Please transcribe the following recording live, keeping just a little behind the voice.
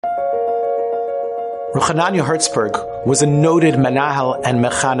Rav Chananya Hertzberg was a noted manahel and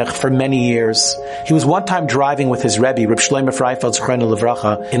mechanech for many years. He was one time driving with his Rabbi, Reb Shlomo Freifeld Zechrono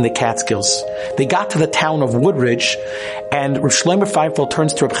Livracha, in the Catskills. They got to the town of Woodridge, and Reb Shlomo Freifeld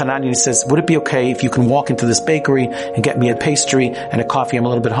turns to Reb Chananya and he says, would it be okay if you can walk into this bakery and get me a pastry and a coffee? I'm a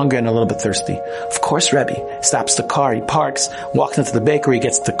little bit hungry and a little bit thirsty. Of course, Rabbi. Stops the car, he parks, walks into the bakery,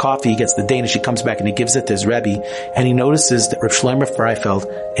 gets the coffee, he gets the Danish, he comes back and he gives it to his Rabbi, and he notices that Reb Shlomo Freifeld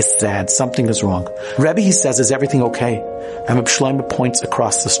is sad. Something is wrong. Rabbi, he says, is everything okay? And Reb Shlomo points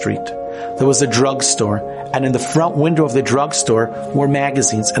across the street. There was a drugstore, and in the front window of the drugstore were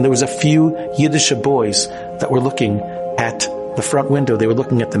magazines, and there was a few Yiddish boys that were looking at the front window. They were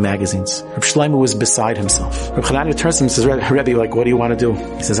looking at the magazines. Reb Shlomo was beside himself. Reb Chananya turns to him and says, Rebbe, what do you want to do?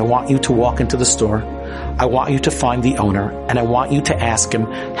 He says, I want you to walk into the store. I want you to find the owner, and I want you to ask him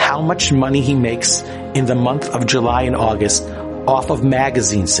how much money he makes in the month of July and August off of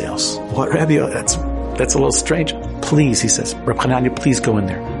magazine sales. What, Rebbe? That's a little strange. Please, he says, Reb Chananya, please go in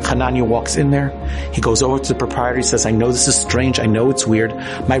there. Chananya walks in there. He goes over to the proprietor. He says, I know this is strange. I know it's weird.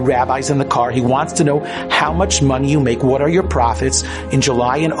 My rabbi's in the car. He wants to know how much money you make. What are your profits in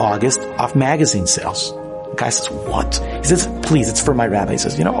July and August off magazine sales? The guy says, what? He says, please, it's for my rabbi. He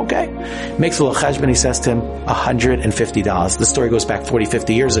says, okay. Makes a little cheshbon. He says to him, $150. The story goes back 40,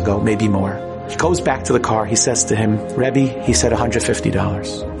 50 years ago, maybe more. He goes back to the car. He says to him, Rebbe, he said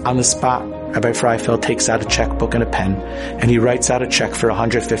 $150. On the spot, Rabbi Freifeld takes out a checkbook and a pen, and he writes out a check for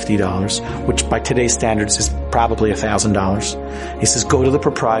 $150, which by today's standards is probably $1,000. He says, go to the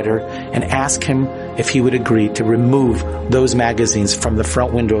proprietor and ask him if he would agree to remove those magazines from the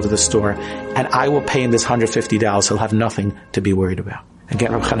front window of the store, and I will pay him this $150. He'll have nothing to be worried about.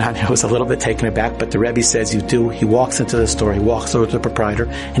 Again, Rav Chananya was a little bit taken aback, but the Rebbe says you do. He walks into the store, he walks over to the proprietor,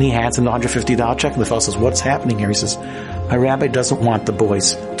 and he hands him the $150 check, and the fellow says, what's happening here? He says, my rabbi doesn't want the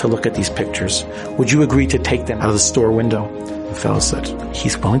boys to look at these pictures. Would you agree to take them out of the store window? The fellow said,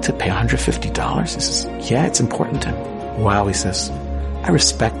 he's willing to pay $150? He says, yeah, it's important to him. Wow, he says, I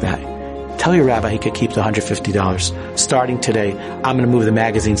respect that. Tell your rabbi he could keep the $150. Starting today, I'm going to move the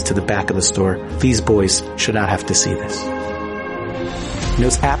magazines to the back of the store. These boys should not have to see this.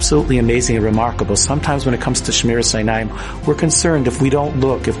 It's absolutely amazing and remarkable. Sometimes when it comes to Shmiras Einayim, we're concerned if we don't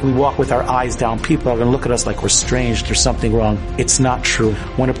look, if we walk with our eyes down, people are going to look at us like we're strange, there's something wrong. It's not true.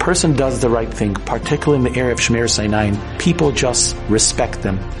 When a person does the right thing, particularly in the area of Shmiras Einayim, people just respect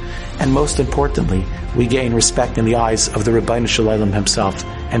them. And most importantly, we gain respect in the eyes of the Rabbi Shalom himself,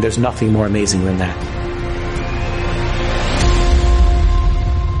 and there's nothing more amazing than that.